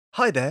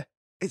Hi there,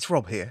 it's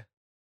Rob here.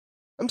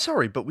 I'm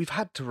sorry, but we've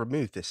had to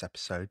remove this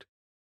episode.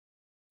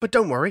 But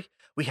don't worry,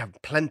 we have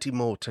plenty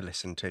more to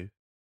listen to.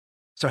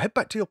 So head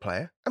back to your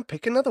player and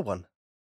pick another one.